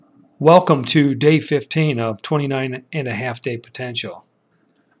Welcome to day 15 of 29 and a half day potential.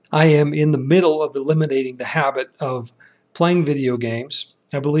 I am in the middle of eliminating the habit of playing video games.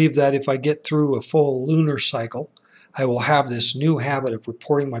 I believe that if I get through a full lunar cycle, I will have this new habit of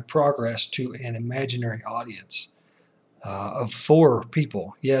reporting my progress to an imaginary audience of 4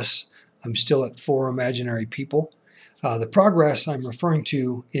 people. Yes, I'm still at 4 imaginary people. The progress I'm referring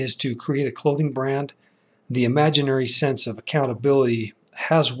to is to create a clothing brand. The imaginary sense of accountability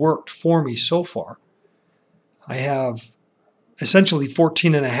has worked for me so far. I have essentially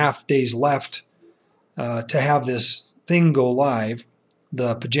 14 and a half days left to have this thing go live.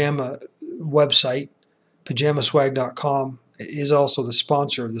 The pajama website, pajamaswag.com, is also the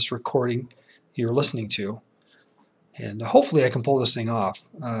sponsor of this recording you're listening to. And hopefully I can pull this thing off.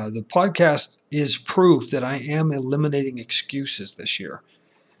 The podcast is proof that I am eliminating excuses this year.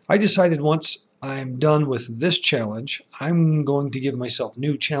 I decided once I'm done with this challenge, I'm going to give myself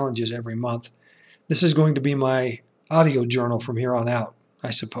new challenges every month. This is going to be my audio journal from here on out, I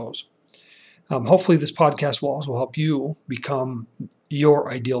suppose. Hopefully this podcast will also help you become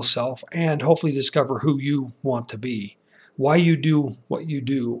your ideal self and hopefully discover who you want to be, why you do what you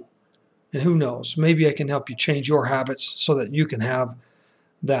do, and who knows, maybe I can help you change your habits so that you can have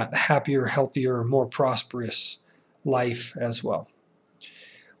that happier, healthier, more prosperous life as well.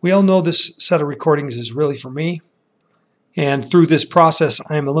 We all know this set of recordings is really for me, and through this process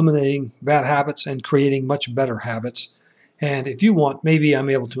I am eliminating bad habits and creating much better habits. And if you want, maybe I'm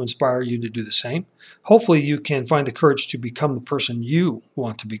able to inspire you to do the same. Hopefully you can find the courage to become the person you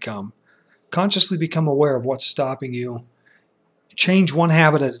want to become. Consciously become aware of what's stopping you. Change one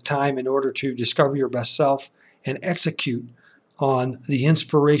habit at a time in order to discover your best self and execute on the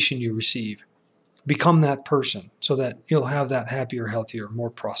inspiration you receive. Become that person so that you'll have that happier, healthier, more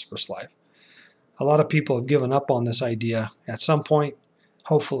prosperous life. A lot of people have given up on this idea at some point.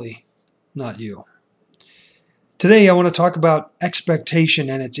 Hopefully, not you. Today, I want to talk about expectation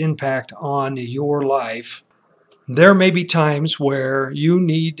and its impact on your life. There may be times where you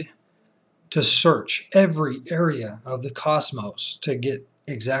need to search every area of the cosmos to get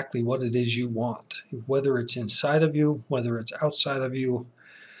exactly what it is you want, whether it's inside of you, whether it's outside of you.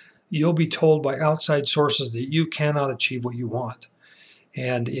 You'll be told by outside sources that you cannot achieve what you want.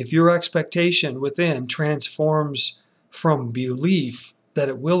 And if your expectation within transforms from belief that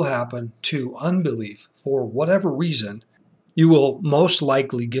it will happen to unbelief for whatever reason, you will most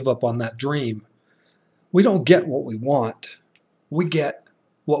likely give up on that dream. We don't get what we want. We get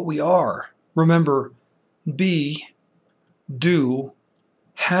what we are. Remember, be, do,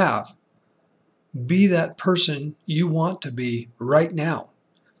 have. Be that person you want to be right now.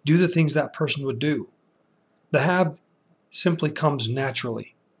 Do the things that person would do. The have simply comes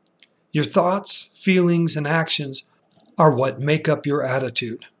naturally. Your thoughts, feelings, and actions are what make up your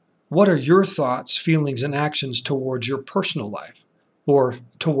attitude. What are your thoughts, feelings, and actions towards your personal life or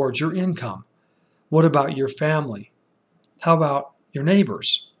towards your income? What about your family? How about your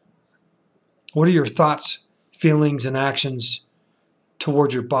neighbors? What are your thoughts, feelings, and actions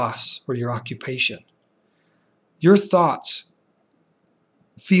towards your boss or your occupation? Your thoughts,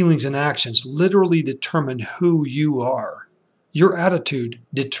 feelings, and actions literally determine who you are. Your attitude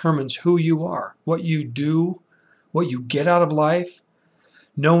determines who you are, what you do, what you get out of life.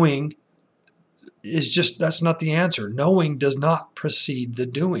 Knowing that's not the answer. Knowing does not precede the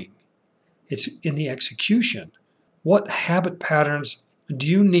doing. It's in the execution. What habit patterns do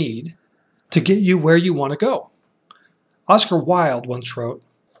you need to get you where you want to go? Oscar Wilde once wrote,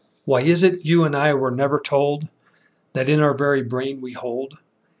 "Why is it you and I were never told that in our very brain we hold,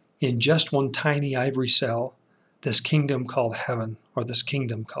 in just one tiny ivory cell, this kingdom called heaven or this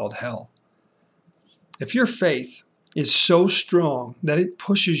kingdom called hell?" If your faith is so strong that it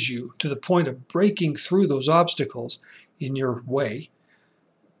pushes you to the point of breaking through those obstacles in your way,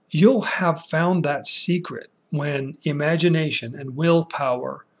 you'll have found that secret when imagination and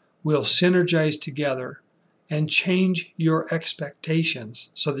willpower will synergize together and change your expectations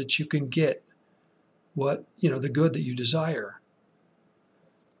so that you can get the good that you desire.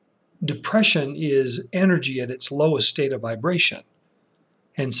 Depression is energy at its lowest state of vibration,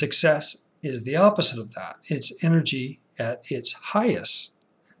 and success is the opposite of that. It's energy at its highest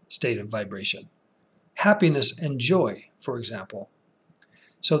state of vibration. Happiness and joy, for example.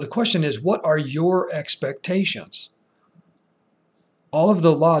 So the question is, what are your expectations? All of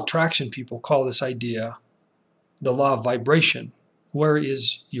the law of attraction people call this idea the law of vibration. Where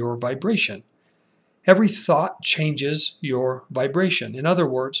is your vibration? Every thought changes your vibration. In other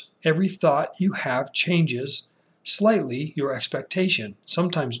words, every thought you have changes slightly your expectation,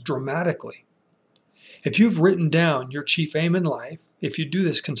 sometimes dramatically. If you've written down your chief aim in life, if you do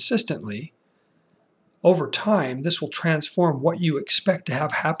this consistently, over time, this will transform what you expect to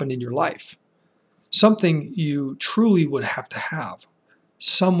have happen in your life. Something you truly would have to have.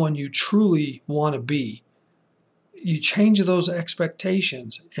 Someone you truly want to be. You change those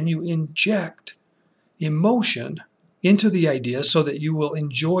expectations and you inject emotion into the idea so that you will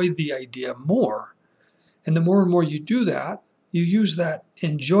enjoy the idea more. And the more and more you do that, you use that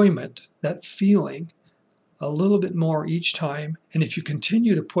enjoyment, that feeling, a little bit more each time. And if you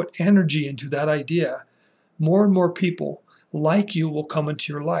continue to put energy into that idea, more and more people like you will come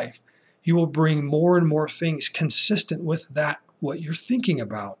into your life. You will bring more and more things consistent with that, what you're thinking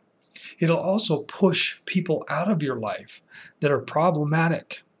about. It'll also push people out of your life that are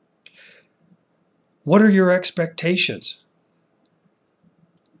problematic. What are your expectations?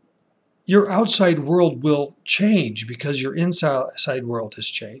 Your outside world will change because your inside world has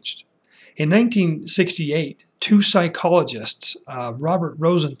changed. In 1968, two psychologists, Robert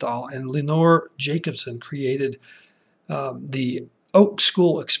Rosenthal and Lenore Jacobson, created the Oak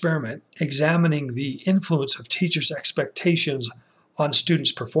School experiment, examining the influence of teachers' expectations on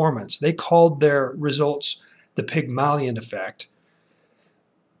students' performance. They called their results the Pygmalion effect.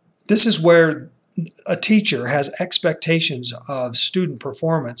 This is where a teacher has expectations of student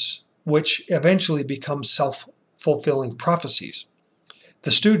performance, which eventually become self-fulfilling prophecies.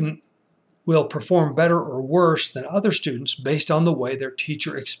 The student will perform better or worse than other students based on the way their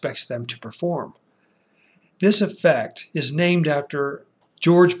teacher expects them to perform. This effect is named after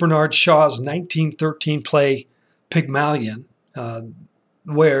George Bernard Shaw's 1913 play Pygmalion,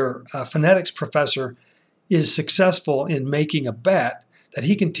 where a phonetics professor is successful in making a bet that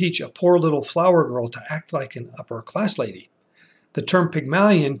he can teach a poor little flower girl to act like an upper class lady. The term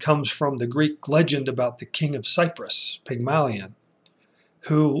Pygmalion comes from the Greek legend about the king of Cyprus, Pygmalion,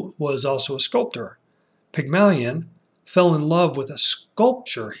 who was also a sculptor. Pygmalion fell in love with a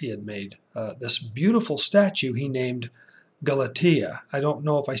sculpture he had made, this beautiful statue he named Galatea. I don't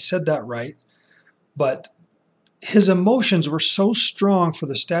know if I said that right, but his emotions were so strong for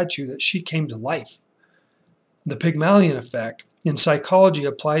the statue that she came to life. The Pygmalion effect in psychology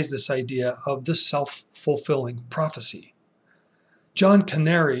applies this idea of the self-fulfilling prophecy. John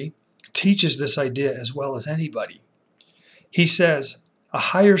Canary teaches this idea as well as anybody. He says, a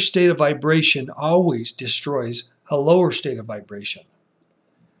higher state of vibration always destroys a lower state of vibration.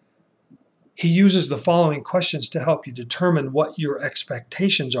 He uses the following questions to help you determine what your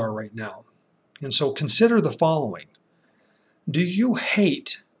expectations are right now. And so consider the following. Do you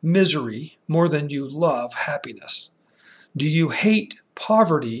hate misery more than you love happiness? Do you hate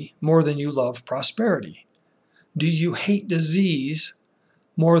poverty more than you love prosperity? Do you hate disease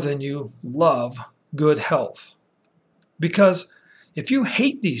more than you love good health? Because if you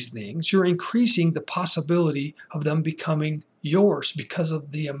hate these things, you're increasing the possibility of them becoming yours because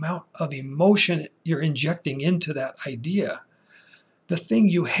of the amount of emotion you're injecting into that idea. The thing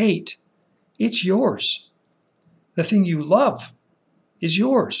you hate, it's yours. The thing you love is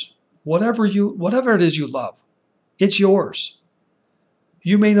yours. Whatever it is you love, it's yours.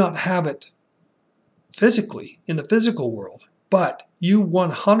 You may not have it physically in the physical world, but you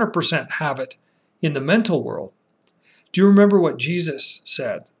 100% have it in the mental world. Do you remember what Jesus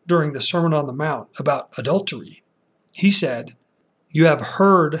said during the Sermon on the Mount about adultery? He said, "You have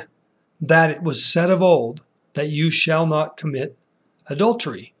heard that it was said of old that you shall not commit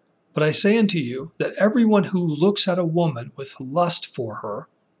adultery. But I say unto you that everyone who looks at a woman with lust for her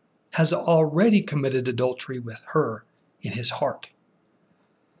has already committed adultery with her in his heart."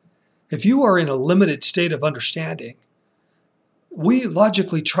 If you are in a limited state of understanding, we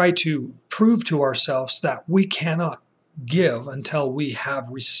logically try to prove to ourselves that we cannot give until we have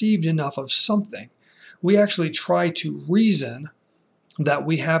received enough of something. We actually try to reason that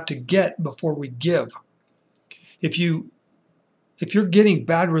we have to get before we give. If you're getting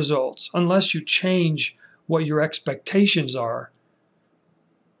bad results, unless you change what your expectations are,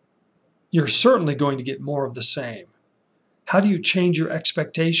 you're certainly going to get more of the same. How do you change your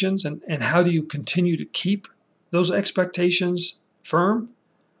expectations, and how do you continue to keep those expectations firm?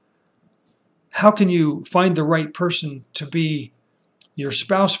 How can you find the right person to be your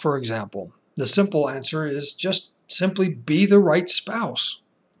spouse, for example? The simple answer is just simply be the right spouse.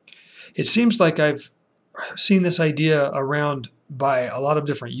 It seems like I've seen this idea around by a lot of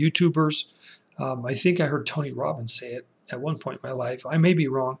different YouTubers. I think I heard Tony Robbins say it at one point in my life. I may be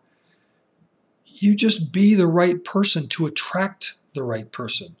wrong. You just be the right person to attract the right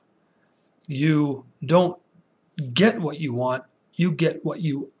person. You don't get what you want, you get what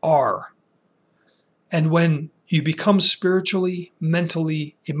you are. And when you become spiritually,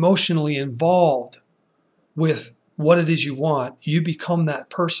 mentally, emotionally involved with what it is you want, you become that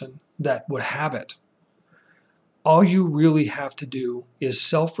person that would have it. All you really have to do is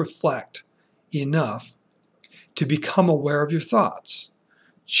self-reflect enough to become aware of your thoughts.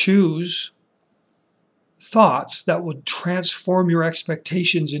 Choose thoughts that would transform your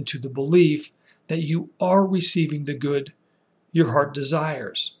expectations into the belief that you are receiving the good your heart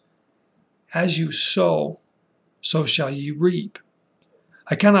desires. As you sow, so shall ye reap.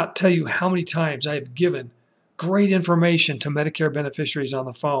 I cannot tell you how many times I have given great information to Medicare beneficiaries on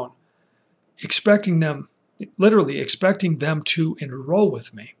the phone, literally expecting them to enroll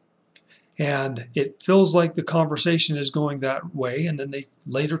with me. And it feels like the conversation is going that way, and then they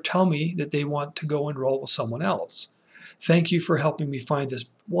later tell me that they want to go enroll with someone else. Thank you for helping me find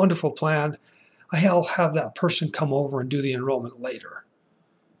this wonderful plan. I'll have that person come over and do the enrollment later.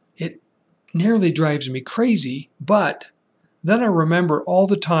 It nearly drives me crazy, but then I remember all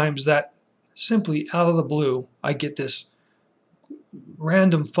the times that simply out of the blue, I get this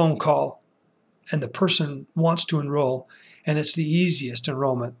random phone call and the person wants to enroll, and it's the easiest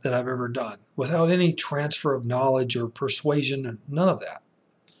enrollment that I've ever done without any transfer of knowledge or persuasion, and none of that.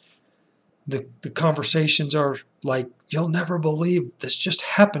 The conversations are like, you'll never believe this just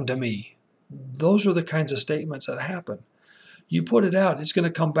happened to me. Those are the kinds of statements that happen. You put it out, it's going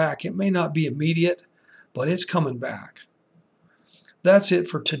to come back. It may not be immediate, but it's coming back. That's it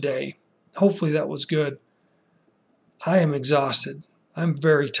for today. Hopefully that was good. I am exhausted. I'm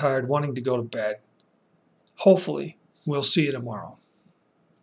very tired, wanting to go to bed. Hopefully we'll see you tomorrow.